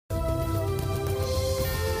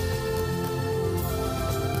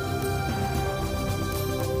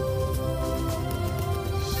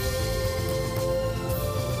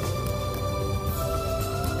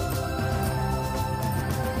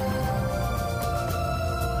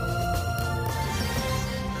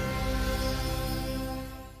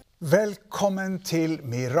Velkommen til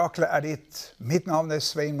Miraklet ditt. Mitt navn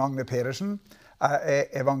Svein Magne Pedersen. Jeg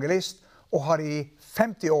evangelist og har i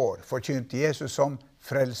 50 år forkynt Jesus som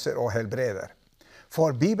frelser og helbreder.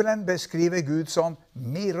 For Bibelen beskriver Gud som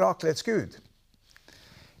miraklets Gud.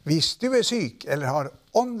 Hvis du syk eller har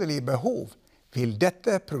åndelig behov, vil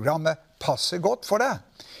dette programmet passe godt for deg.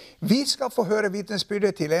 Vi skal få høre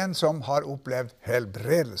vitnesbyrdet til en som har opplevd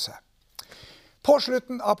helbredelse. På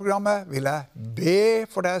slutten av programmet vil jeg be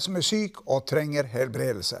for deg som syk og trenger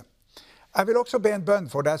helbredelse. Jeg vil også be en bønn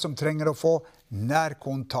for deg som trenger å få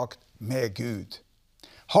nærkontakt med Gud.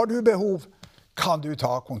 Har du behov, kan du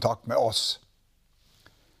ta kontakt med oss.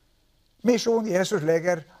 Misjon Jesus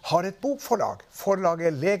Leger har et bokforlag,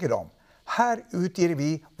 forlaget Legedom. Her utgir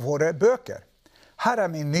vi våre bøker. Her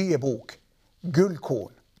min nye bok,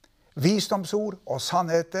 Gullkorn. Visdomsord og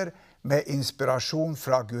sannheter med inspirasjon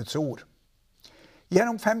fra Guds ord.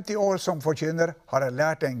 Gjennom 50 år som forkynner har jeg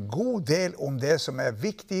lært en god del om det som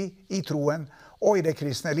viktig i troen og i det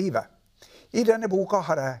kristne livet. I denne boka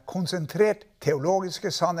har jeg konsentrert teologiske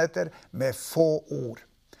sannheter med få ord.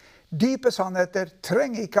 Dype sannheter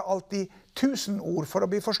trenger ikke alltid 1000 ord for å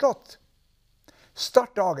bli forstått.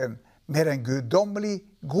 Start dagen med en guddommelig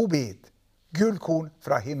godbit, gullkorn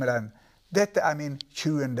fra himmelen. Dette min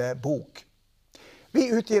 20. bok. Vi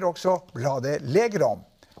utgir også bladet Legedom.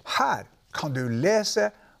 Her kan du lese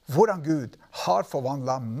hvordan Gud har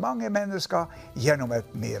forvandlet mange mennesker gjennom et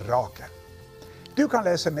mirakel. Du kan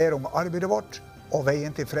lese mer om arbeidet vårt, og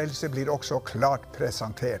veien til frelse blir også klart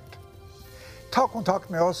presentert. Ta kontakt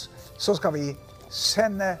med oss, så skal vi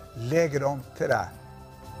sende Legedom til deg.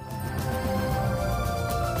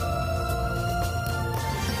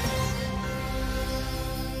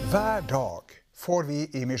 Hver dag får vi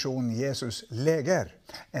i Misjon Jesus Leger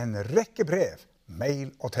en rekke brev,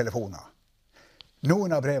 mail og telefoner.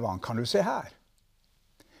 Noen av brevene kan du se her.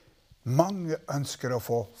 Mange ønsker å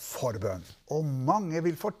få forbønn, og mange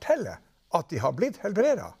vil fortelle at de har blitt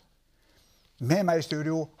helbredet. Med meg i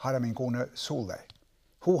studio har jeg min kone Solveig.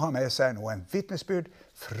 Hun har med seg noen vitnesbyrd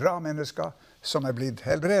fra mennesker som blitt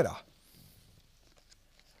helbredet.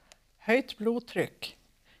 Høyt blodtrykk.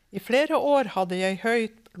 I flere år hadde jeg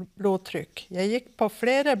høyt blodtrykk. Jeg gikk på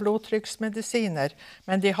flere blodtrykksmedisiner,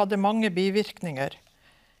 men de hadde mange bivirkninger.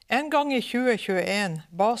 En gang i 2021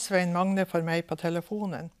 ba Svein Magne for meg på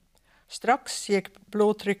telefonen. Straks gikk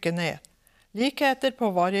blodtrykket ned. Like etterpå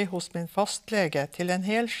var jeg hos min fastlege til en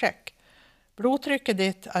helsjekk. Blodtrykket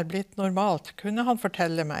ditt blitt normalt, kunne han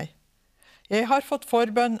fortelle meg. Jeg har fått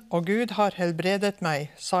forbønn, og Gud har helbredet meg,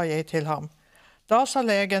 sa jeg til ham. Da sa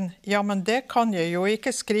legen, ja, men det kan jeg jo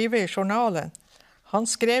ikke skrive i journalen. Han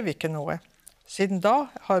skrev ikke noe. Siden da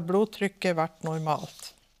har blodtrykket vært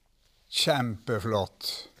normalt.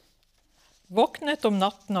 Kjempeflott. Våknet om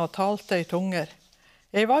natten og talte i tunger.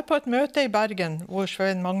 Jeg var på et møte i Bergen hvor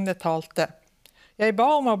Svein Magne talte. Jeg ba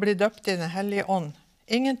om å bli døpt i Den hellige ånd.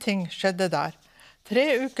 Ingenting skjedde der. 3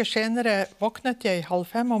 uker senere våknet jeg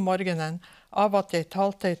 4:30 om morgenen av at jeg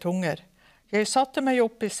talte i tunger. Jeg satte meg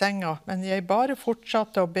opp i senga, men jeg bare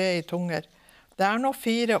fortsatte å be i tunger. Det nå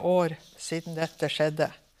 4 år siden dette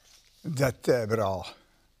skjedde. Dette bra.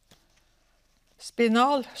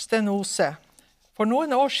 Spinal stenose. For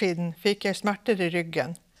noen år siden fikk jeg smerter i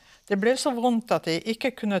ryggen. Det ble så vondt at jeg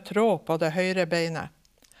ikke kunne trå på det høyre beinet.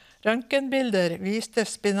 Røntgenbilder viste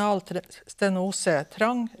spinal stenose,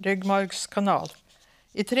 trang ryggmargskanal.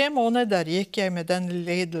 I 3 måneder gikk jeg med den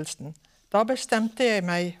lidelsen. Da bestemte jeg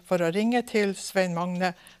meg for å ringe til Svein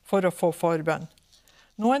Magne for å få forbønn.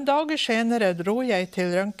 Noen dager senere dro jeg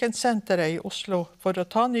til røntgensenteret i Oslo for å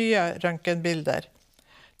ta nye røntgenbilder.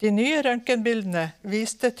 De nye røntgenbildene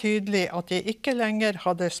viste tydelig at jeg ikke lenger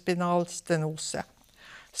hadde spinal stenose.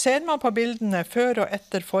 Ser man på bildene før og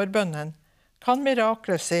etter forbønnen, kan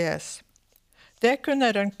miraklet sees. Det kunne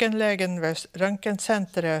røntgenlegen ved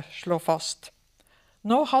røntgensenteret slå fast.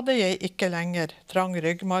 Nå hadde jeg ikke lenger trang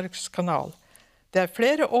ryggmargskanal. Det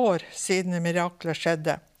flere år siden miraklet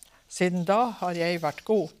skjedde. Siden da har jeg vært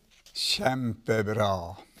god. Kjempebra.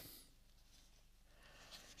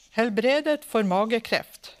 Helbredet for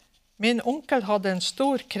magekreft. Min onkel hadde en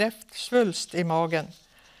stor kreftsvulst i magen.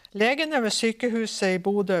 Legene ved sykehuset i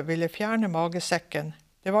Bodø ville fjerne magesekken.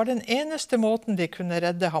 Det var den eneste måten de kunne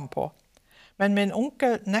redde ham på. Men min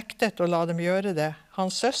onkel nektet å la dem gjøre det.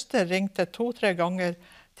 Hans søster ringte 2-3 ganger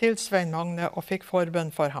til Svein Magne og fikk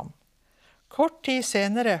forbønn for ham. Kort tid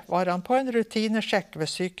senere var han på en rutinesjekk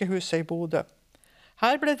ved sykehuset i Bodø.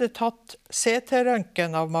 Her ble det tatt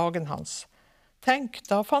CT-røntgen av magen hans. Tenk,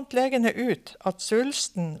 da fant legene ut at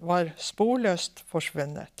svulsten var sporløst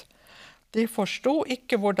forsvunnet. De forsto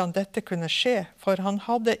ikke hvordan dette kunne skje, for han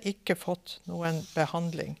hadde ikke fått noen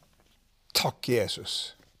behandling. Takk,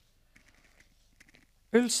 Jesus.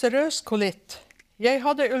 Ulcerøs kolitt. Jeg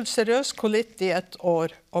hadde ulcerøs kolitt i 1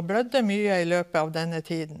 år og blødde mye i løpet av denne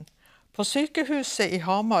tiden. På sykehuset i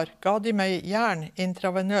Hamar ga de meg jern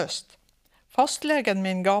intravenøst. Fastlegen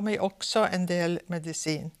min ga meg også en del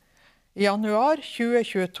medisin. I januar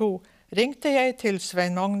 2022 ringte jeg til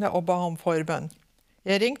Svein Magne og ba om forbønn.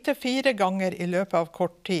 Jeg ringte 4 ganger i løpet av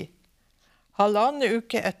kort tid. 1,5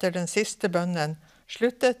 uke etter den siste bønnen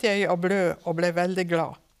sluttet jeg å blø og ble veldig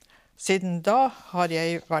glad. Siden da har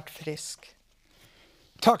jeg vært frisk.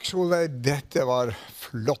 Takk, Solveig. Dette var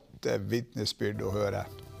flotte vitnesbyrd å høre.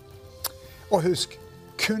 Og husk,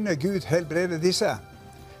 kunne Gud helbrede disse,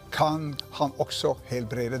 kan han også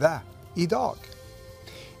helbrede deg i dag.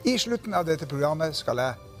 I slutten av dette programmet skal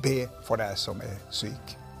jeg be for deg som er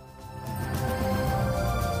syk.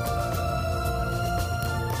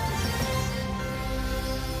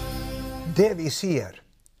 Det vi sier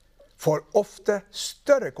får ofte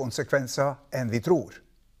større konsekvenser enn vi tror.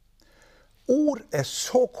 Ord er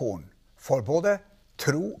såkorn for både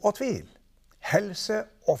tro og tvil, helse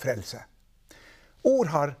og frelse. Ord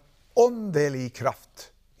har åndelig kraft.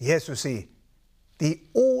 Jesus sier, de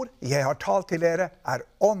ord jeg har talt til dere er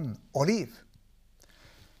ånd og liv.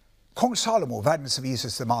 Kong Salomo, verdens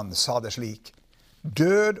viseste mann, sa det slik,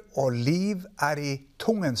 død og liv er i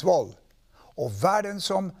tungens vold, og hver den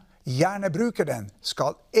som gjerne bruker den,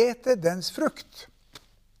 skal ete dens frukt.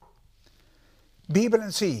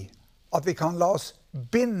 Bibelen sier at vi kan la oss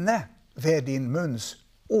binde ved din munns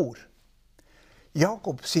ord.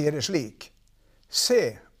 Jakob sier det slik,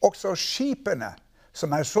 se, også skipene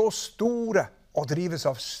som er så store og drives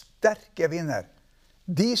av sterke vinder,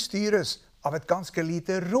 de styres av et ganske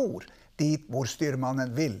lite ror dit hvor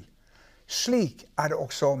styrmannen vil. Slik er det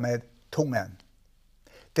også med tungen.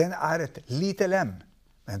 Den er et lite lem,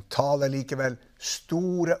 men taler likevel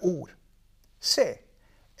store ord. Se,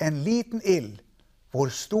 en liten ild, hvor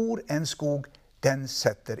stor en skog den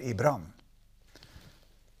setter i brann.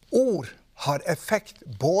 Ord har effekt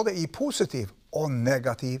både i positiv og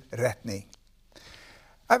negativ retning.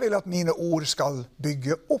 Jeg vil at mine ord skal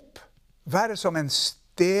bygge opp, være som en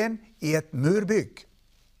sten i et murbygg.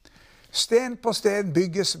 Sten på sten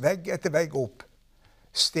bygges vegg etter vegg opp.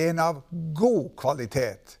 Sten av god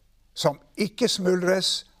kvalitet, som ikke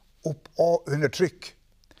smuldres opp og under trykk.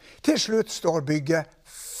 Til slutt står bygget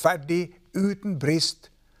ferdig uten brist.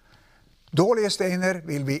 Dårlige steiner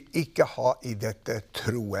vil vi ikke ha i dette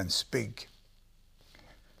troens bygg.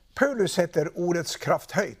 Paulus setter ordets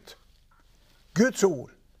kraft høyt. Guds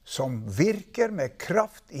ord som virker med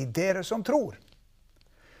kraft i dere som tror.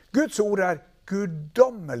 Guds ord er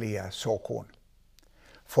guddommelige såkorn.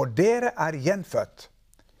 For dere er gjenfødt,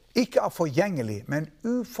 ikke av forgjengelig, men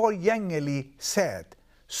uforgjengelig sæd,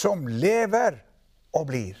 som lever og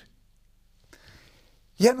blir.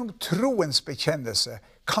 Gjennom troens bekjennelse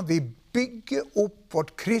kan vi bygge opp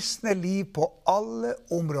vårt kristne liv på alle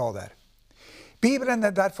områder. Bibelen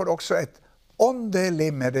er derfor også et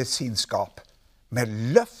åndelig medisinskap, med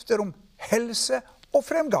løfter om helse og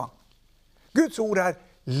fremgang. Guds ord er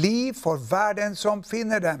liv for hver den som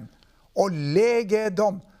finner dem, og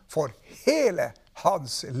legedom for hele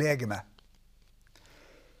hans legeme.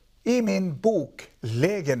 I min bok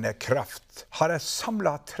Legende kraft har jeg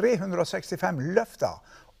samlet 365 løfter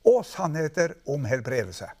og sannheter om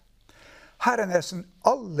helbredelse. Her er nesten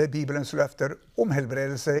alle Bibelens løfter om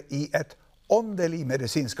helbredelse i et åndelig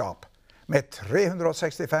medisinskap, med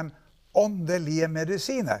 365 åndelige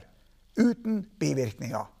medisiner, uten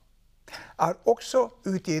bivirkninger. Jeg har også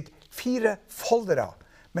utgitt 4 foldere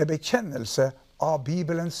med bekjennelse av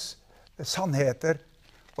Bibelens sannheter,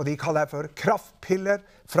 og de kaller jeg for kraftpiller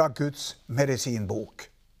fra Guds medisinbok.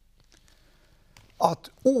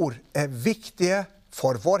 At ord er viktige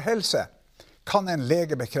for vår helse, kan en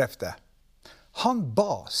lege bekrefte. Han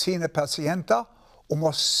ba sine pasienter om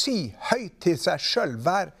å si høyt til seg selv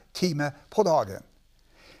hver time på dagen.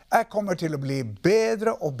 Jeg kommer til å bli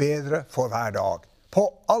bedre og bedre for hver dag, på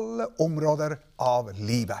alle områder av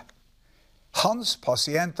livet. Hans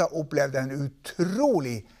pasienter opplevde en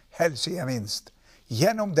utrolig helsegevinst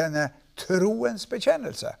gjennom denne troens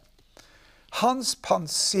bekjennelse. Hans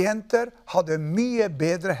pasienter hadde mye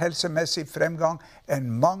bedre helsemessig fremgang enn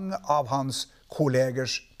mange av hans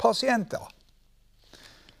kollegers pasienter.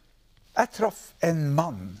 Jeg traff en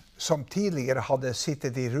mann som tidligere hadde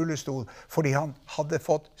sittet i rullestol fordi han hadde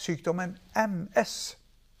fått sykdommen MS.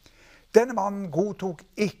 Denne mannen godtok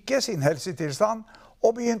ikke sin helsetilstand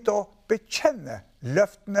og begynte å bekjenne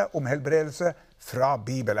løftene om helbredelse fra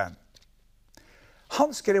Bibelen.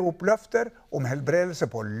 Han skrev opp løfter om helbredelse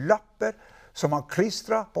på lapper som han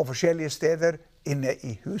klistret på forskjellige steder inne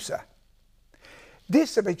i huset.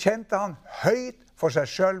 Disse bekjente han høyt for seg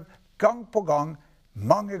selv, gang på gang,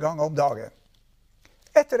 mange ganger om dagen.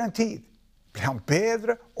 Etter en tid ble han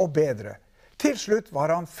bedre og bedre. Til slutt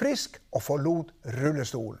var han frisk og forlot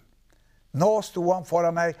rullestolen. Nå sto han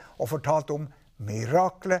foran meg og fortalte om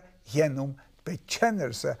miraklet gjennom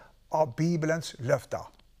bekjennelse av Bibelens løfter.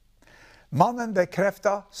 Mannen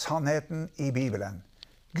bekreftet sannheten i Bibelen.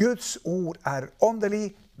 Guds ord er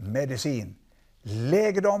åndelig medisin,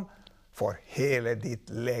 legedom for hele ditt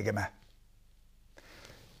legeme.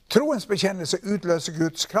 Troens bekjennelse utløser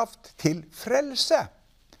Guds kraft til frelse.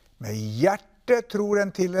 Med hjertet tror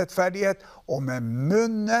en til rettferdighet, og med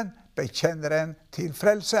munnen bekjenner en til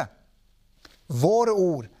frelse. Våre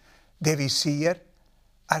ord, det vi sier,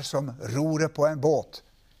 er som roret på en båt.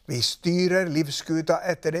 Vi styrer livsskuta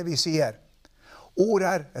etter det vi sier. Ord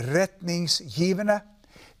er retningsgivende.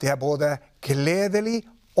 Det er både gledelig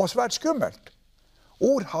og svært skummelt.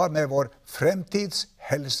 Ord har med vår fremtids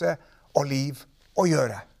helse og liv å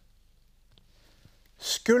gjøre.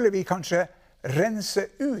 Skulle vi kanskje rense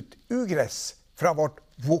ut ugress fra vårt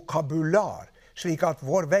vokabular, slik at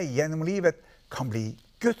vår vei gjennom livet kan bli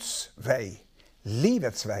Guds vei,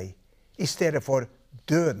 livets vei, i stedet for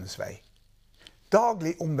dødens vei.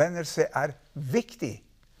 Daglig omvendelse er viktig,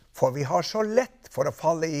 for vi har så lett for å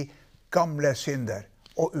falle i gamle synder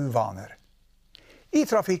og uvaner. I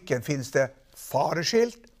trafikken finnes det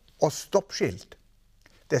fareskilt og stoppskilt.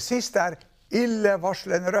 Det siste er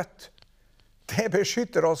illevarslende rødt. Det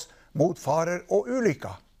beskytter oss mot farer og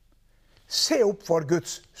ulykker. Se opp for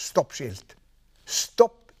Guds stoppskilt.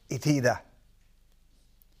 Stopp i tide.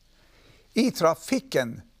 I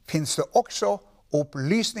trafikken finnes det også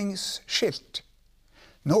opplysningsskilt.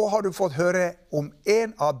 Nå har du fått høre om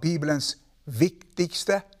en av Bibelens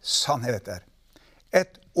viktigste sannheter.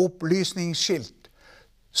 Et opplysningsskilt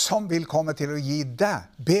som vil komme til å gi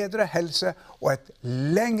deg bedre helse og et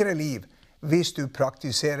lengre liv hvis du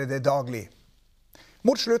praktiserer det daglig.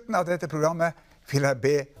 Mot slutten av dette programmet vil jeg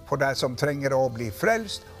be for deg som trenger å bli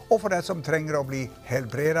frelst, og for deg som trenger å bli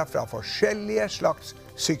helbredet fra forskjellige slags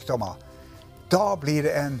sykdommer. Da blir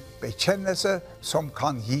det en bekjennelse som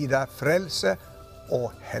kan gi deg frelse og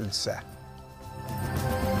helse.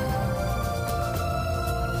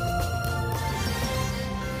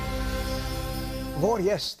 Vår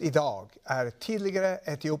gjest i dag er tidligere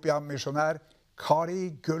Etiopia-misjonær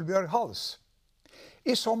Kari Gullbjørg Hals.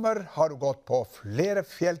 I sommer har hun gått på flere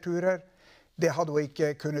fjellturer. Det hadde hun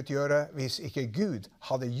ikke kunnet gjøre hvis ikke Gud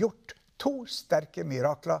hadde gjort 2 sterke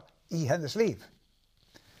mirakler i hennes liv.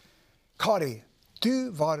 Kari,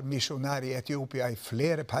 du var misjonær i Etiopia i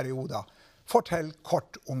flere perioder. Fortell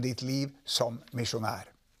kort om ditt liv som misjonær.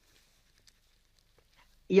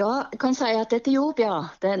 Ja, jeg kan si at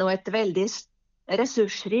Etiopia det er nå et veldig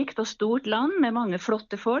ressursrikt og stort land med mange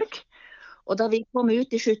flotte folk. Og da vi kom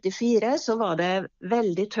ut i 74, så var det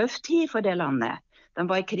veldig tøff tid for det landet. De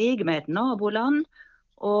var i krig med et naboland,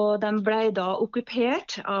 og de ble da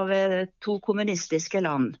okkupert av 2 kommunistiske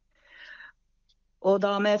land. Og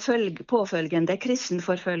da med påfølgende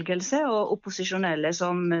kristenforfølgelse og opposisjonelle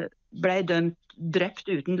som ble drept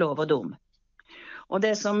uten lov og dom. Og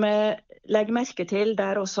det som legger merke til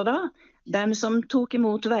der også da, de som tok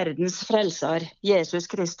imot verdens frelser, Jesus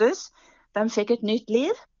Kristus, de fikk et nytt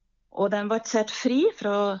liv, og de ble sett fri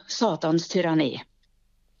fra Satans tyranni.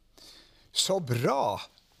 Så bra!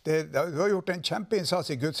 Du har gjort en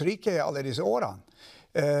kjempeinnsats i Guds rike i alle disse årene.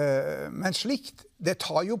 Men slikt, det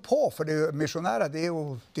tar jo på, for misjonærer det er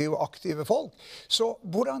jo aktive folk. Så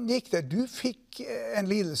hvordan gikk det? Du fikk en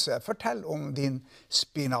lidelse. Fortell om din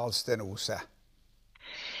spinalstenose.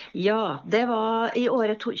 Ja, det var i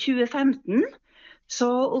året 2015, så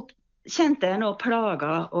kjente jeg noe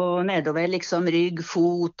plager og nedover liksom rygg,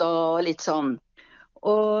 fot og litt sånn.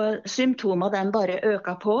 Og symptomer den bare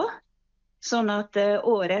øka på, sånn at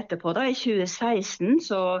året etterpå da, i 2016,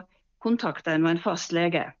 så kontaktet jeg med en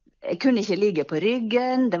fastlege. Jeg kunne ikke ligge på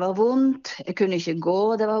ryggen, det var vondt. Jeg kunne ikke gå,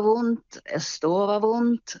 det var vondt. Stå var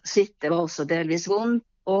vondt. Sitte var også delvis vondt.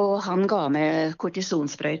 Og han ga meg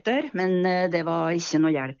kortisonsprøyter, men det var ikke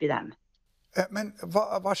noe hjelp i dem. Men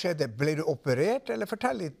hva skjedde? Ble du operert, eller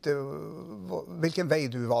fortell litt hvilken vei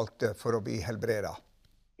du valgte for å bli helbredet?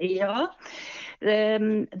 Ja,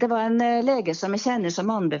 det var en lege som jeg kjenner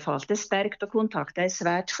som anbefalte sterkt å kontakte en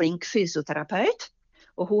svært flink fysioterapeut.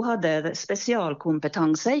 Og hun hadde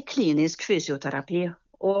spesialkompetanse i klinisk fysioterapi.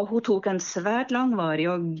 Og hun tok en svært langvarig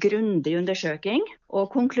og grundig undersøking,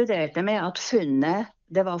 og konkluderte med at funnet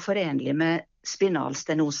det var forenlig med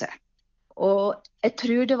spinalstenose. Og jeg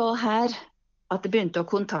tror det var her at jeg begynte å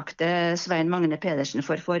kontakte Svein Magne Pedersen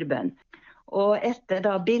for forbønn. Og etter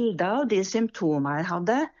da bildet av de symptomer jeg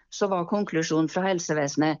hadde, så var konklusjonen fra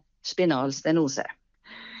helsevesenet spinal stenose.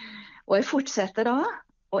 Og jeg fortsetter da,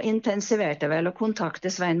 og intensiverte vel å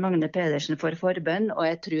kontakte Svein Magne Pedersen for forbønn, og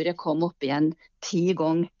jeg tror jeg kom opp igjen 10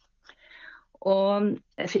 ganger. Og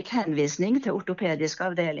jeg fikk henvisning til ortopedisk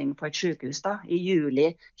avdeling på et sykehus da, i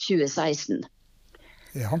juli 2016.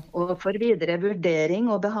 Ja. Og for videre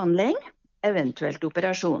vurdering og behandling, eventuelt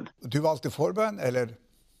operasjon. Du valgte forbønn, eller?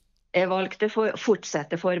 Jeg valgte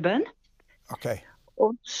fortsette forbønn. Ok.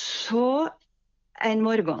 Og så en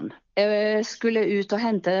morgen. Jeg skulle ut og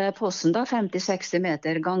hente posten da, 50-60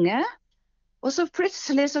 meter gange. Og så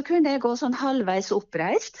plutselig så kunne jeg gå sånn halvveis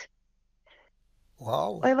oppreist.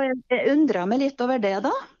 Wow. Og jeg undret meg litt over det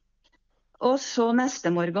da. Og så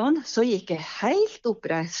neste morgen så gikk jeg helt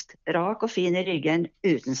oppreist, rak og fin i ryggen,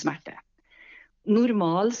 uten smerte.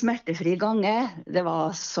 Normal smertefri gange, det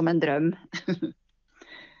var som en drøm.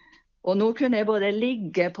 Og nå kunne jeg både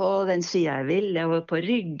ligge på den siden jeg ville, og på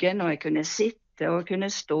ryggen, og jeg kunne sitte og kunne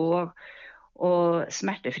stå, og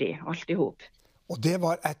smertefri, alt i hop. Og det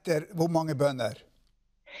var etter hvor mange bønner?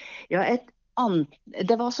 Ja,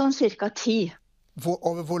 det var sånn cirka 10.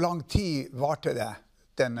 Over hvor lang tid varte det,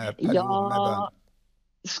 denne perioden med bønn?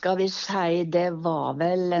 Ja, skal vi si det var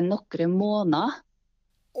vel noen måneder.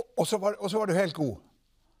 Og så var du helt god?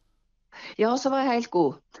 Ja, så var jeg helt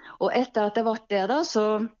god. Og etter at det ble det da,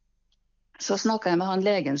 så snakket jeg med han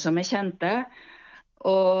legen som jeg kjente,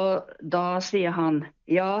 og da sier han,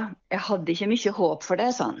 ja, jeg hadde ikke mye håp for det,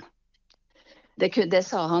 sa han. Det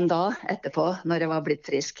sa han da, etterpå, når jeg var blitt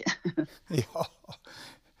frisk. Ja.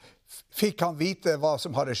 Fikk han vite hva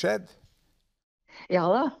som hadde skjedd? Ja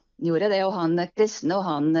da, gjorde det, og han er kristen, og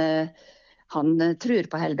han tror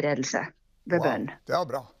på helbredelse ved bønn. Wow, det er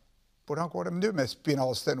bra. Hvordan går det med du med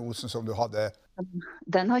spinalstenosen som du hadde?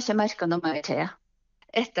 Den har ikke merket noe mer til.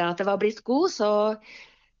 Etter at det var blitt god, så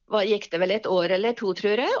gikk det vel et år eller 2,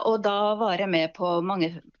 tror jeg, og da var jeg med på mange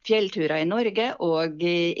fjellturer i Norge og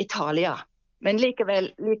i Italia. Men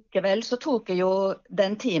likevel så tok jeg jo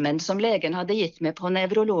den timen som legen hadde gitt meg på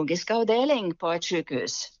nevrologisk avdeling på et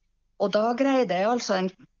sykehus. Og da greide jeg altså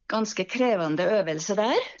en ganske krevende øvelse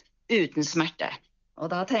der, uten smerte.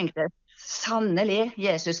 Og da tenkte jeg, sannelig,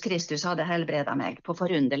 Jesus Kristus hadde helbredet meg på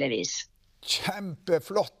forunderlig vis.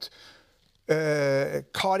 Kjempeflott.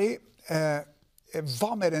 Kari,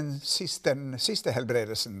 hva med den siste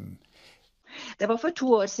helbredelsen? Det var for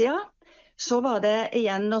 2 år siden. Så var det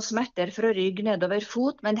igjen noen smerter fra rygg nedover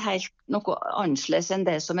fot, men helt noe annerledes enn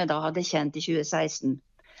det som jeg da hadde kjent i 2016.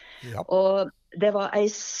 Ja. Og det var en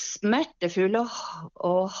smertefull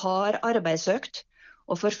og hard arbeidsøkt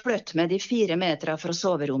å forflytte meg de 4 meter fra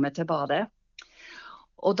soverommet til badet.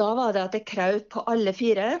 Og da var det at jeg kraup på alle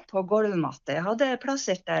 4 på gulvmatte. Jeg hadde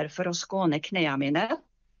plassert der for å skåne knærne mine.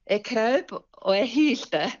 Jeg kraup, og jeg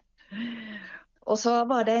hylte. Og så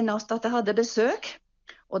var det en natt at jeg hadde besøk.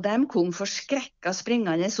 Og de kom forskrekket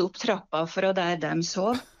springende opp trappa fra der de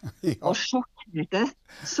sov. Ja. Og sjokkerte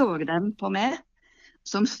så de på meg,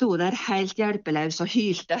 som sto der helt hjelpeløs og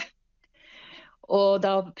hylte. Og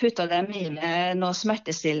da puttet de i meg noe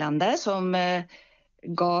smertestillende som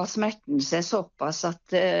ga smerten seg såpass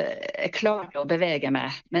at jeg klarte å bevege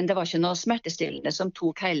meg. Men det var ikke noe smertestillende som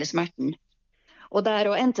tok hele smerten. Og der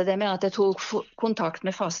endte det med at jeg tok kontakt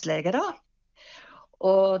med fastlege da.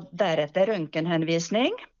 Og deretter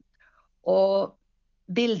røntgenhenvisning, og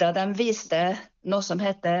bildet de viste noe som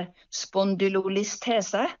heter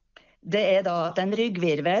spondylolistese. Det er da at en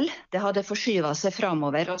ryggvirvel det hadde forskyvet seg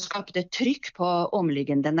fremover og skapte trykk på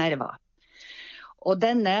omliggende nerver. Og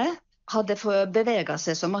denne hadde beveget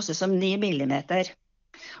seg så masse som 9 millimeter.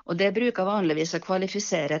 Og det bruker vanligvis å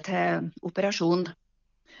kvalifisere til operasjon.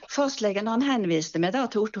 Fastlegen han henviste meg da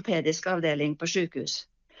til ortopedisk avdeling på sykehus.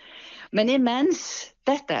 Men imens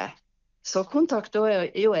dette, så kontaktet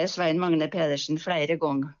jo jeg Svein Magne Pedersen flere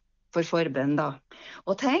ganger for forbønn da.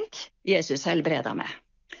 Og tenk, Jesus helbreder meg.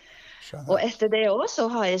 Skjønner. Og etter det også, så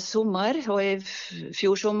har jeg sommer, og i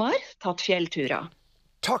fjor sommer, tatt fjellturer.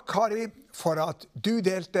 Takk, Kari, for at du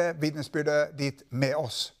delte vitnesbyrdet ditt med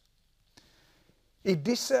oss. I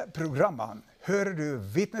disse programmene hører du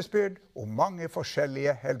vitnesbyrd om mange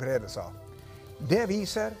forskjellige helbredelser. Det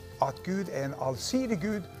viser at Gud er en allsidig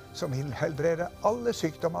Gud som vil helbrede alle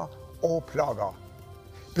sykdommer og plager.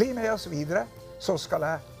 Bli med oss videre, så skal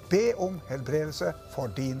jeg be om helbredelse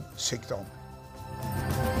for din sykdom.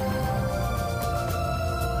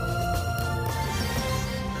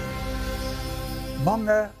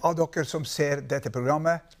 Mange av dere som ser dette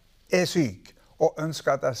programmet er syke og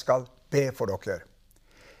ønsker at jeg skal be for dere.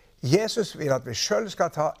 Jesus vil at vi selv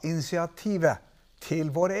skal ta initiativet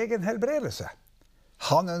til vår egen helbredelse.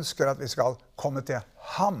 Han ønsker at vi skal komme til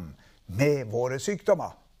ham med våre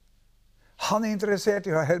sykdommer. Han er interessert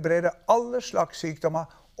i å helbrede alle slags sykdommer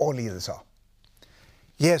og lidelser.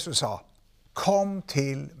 Jesus sa, kom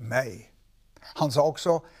til meg. Han sa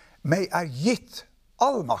også, meg er gitt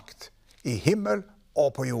all makt i himmel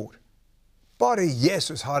og på jord. Bare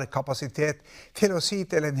Jesus har kapasitet til å si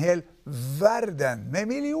til en hel verden med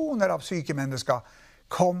millioner av syke mennesker,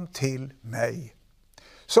 kom til meg.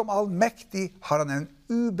 Som allmektig har han en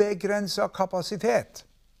ubegrenset kapasitet.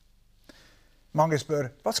 Mange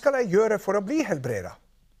spør, hva skal jeg gjøre for å bli helbredet?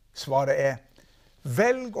 Svaret er,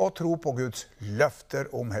 velg å tro på Guds løfter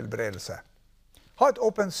om helbredelse. Ha et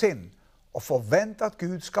åpent sinn og forvent at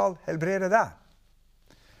Gud skal helbrede deg.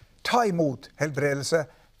 Ta imot helbredelse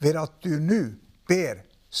ved at du nå ber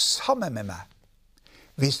sammen med meg.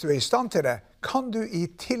 Hvis du er i stand til det, kan du i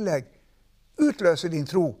tillegg utløse din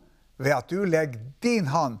tro ved at du legger din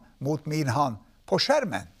hand mot min hand på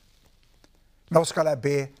skjermen. Nå skal jeg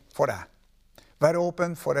be for deg. Vær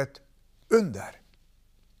åpen for et under.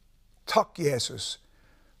 Takk, Jesus,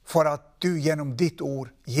 for at du gjennom ditt ord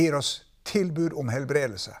gir oss tilbud om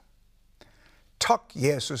helbredelse. Takk,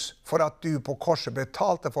 Jesus, for at du på korset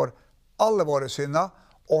betalte for alle våre synder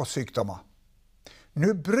og sykdommer.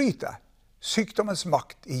 Nå bryter sykdommens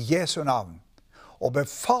makt i Jesu navn og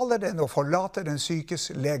befaler den å forlate den sykes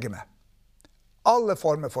legeme. Alle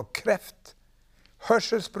former for kreft,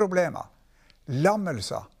 hørselsproblemer,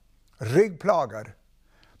 lammelser, ryggplager,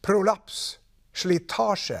 prolaps,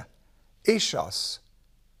 slitasje, ischias,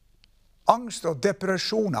 angst og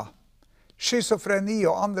depresjoner, schizofreni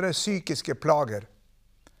og andre psykiske plager,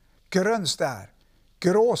 grønn stær,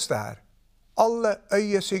 grå stær, alle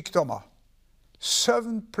øyesykdommer,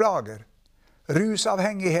 søvnplager,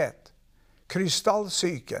 rusavhengighet,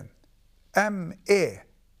 krystallsyken, ME,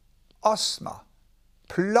 astma,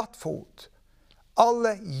 plattfot,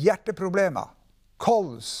 alle hjerteproblemer,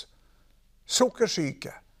 kols,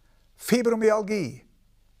 sukkersyke, fibromyalgi,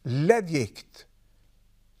 leddgikt,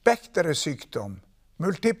 Bechdels sykdom,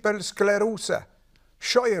 multiple sklerose,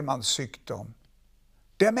 Scheuermanns sykdom,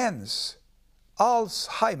 demens,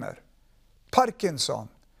 Alzheimer, Parkinson,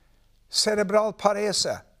 cerebral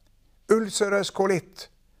parese, ulcerøs kolitt,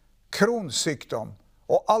 Crohns sykdom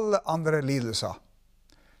og alle andre lidelser.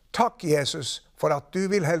 Takk, Jesus, for at du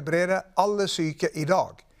vil helbrede alle syke i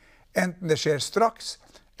dag, enten det skjer straks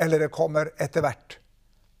eller det kommer etter hvert.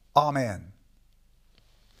 Amen.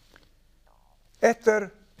 Etter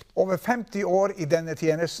over 50 år i denne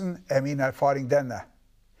tjenesten er min erfaring denne.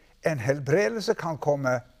 En helbredelse kan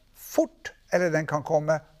komme fort, eller den kan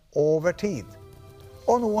komme over tid.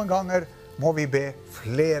 Og noen ganger må vi be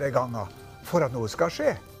flere ganger for at noe skal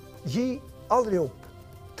skje. Gi aldri opp.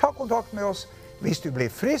 Ta kontakt med oss hvis du blir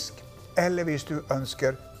frisk, eller hvis du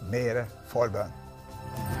ønsker mer forbønn.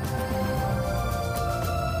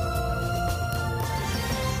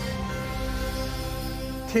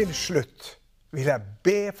 Til slutt vil jeg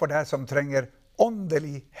be for deg som trenger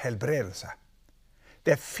åndelig helbredelse.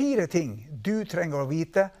 Det er 4 ting du trenger å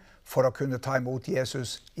vite for å kunne ta imot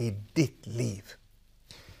Jesus i ditt liv.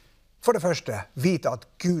 For det første, vit at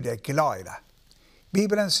Gud er glad i deg.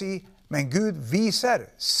 Bibelen sier, men Gud viser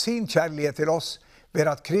sin kjærlighet til oss ved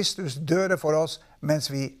at Kristus døde for oss mens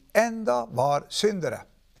vi enda var syndere.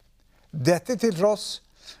 Dette til tross,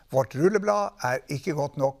 vårt rulleblad er ikke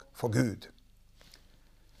godt nok for Gud.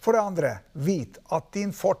 For det andre, vit at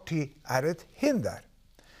din fortid er et hinder.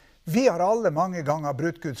 Vi har alle mange ganger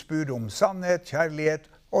brutt Guds bud om sannhet, kjærlighet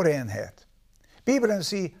og renhet. Bibelen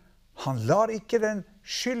sier, han lar ikke den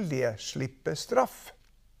skyldige slippe straff.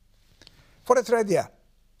 For det tredje,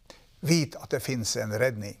 vit at det finnes en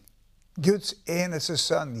redning. Guds eneste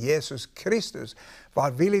sønn, Jesus Kristus,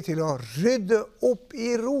 var villig til å rydde opp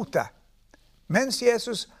i rotet. Mens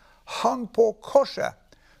Jesus hang på korset,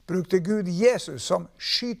 brukte Gud Jesus som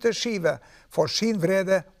skyteskive for sin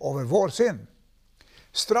vrede over vår synd.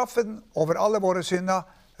 Straffen over alle våre synder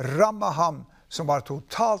rammet ham som var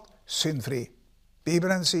totalt syndfri.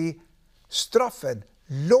 Bibelen sier, straffen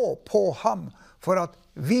lå på ham for at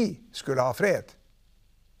vi skulle ha fred.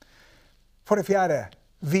 For det fjerde,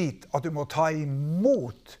 vit at du må ta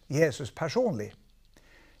imot Jesus personlig.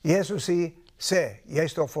 Jesus sier, se,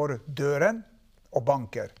 jeg står for døren og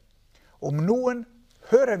banker. Om noen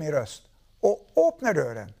hører min røst og åpner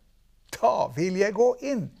døren, da vil jeg gå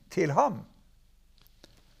inn til ham.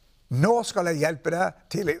 Nå skal jeg hjelpe deg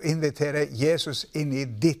til å invitere Jesus inn i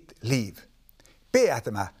ditt liv. Be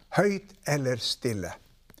etter meg, høyt eller stille.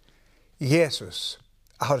 Jesus,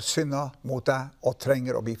 jeg har syndet mot deg og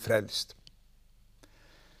trenger å bli frelst.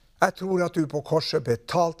 Jeg tror at du på korset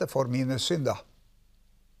betalte for mine synder.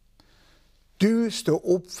 Du står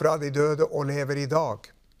opp fra de døde og lever i dag.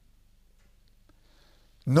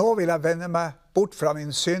 Nå vil jeg vende meg bort fra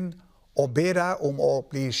min synd og be deg om å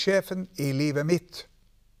bli sjefen i livet mitt.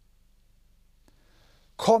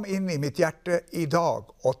 Kom inn i mitt hjerte i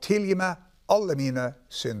dag og tilgi meg alle mine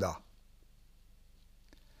synder.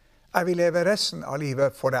 Jeg vil leve resten av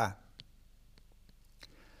livet for deg.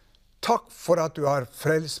 Takk for at du har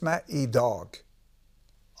frelst meg i dag.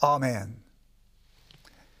 Amen.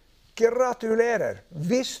 Gratulerer!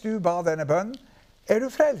 Hvis du ba denne bønnen, er du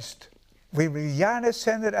frelst. Vi vil gjerne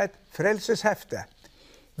sende deg et frelseshefte.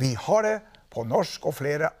 Vi har det på norsk og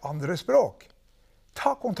flere andre språk.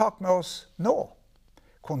 Ta kontakt med oss nå.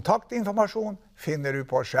 Kontaktinformasjon finner du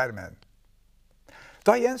på skjermen.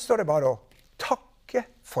 Da gjenstår det bare å takke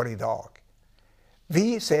for i dag.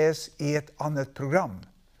 Vi ses i et annet program.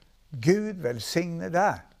 Gud velsigne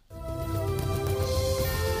deg.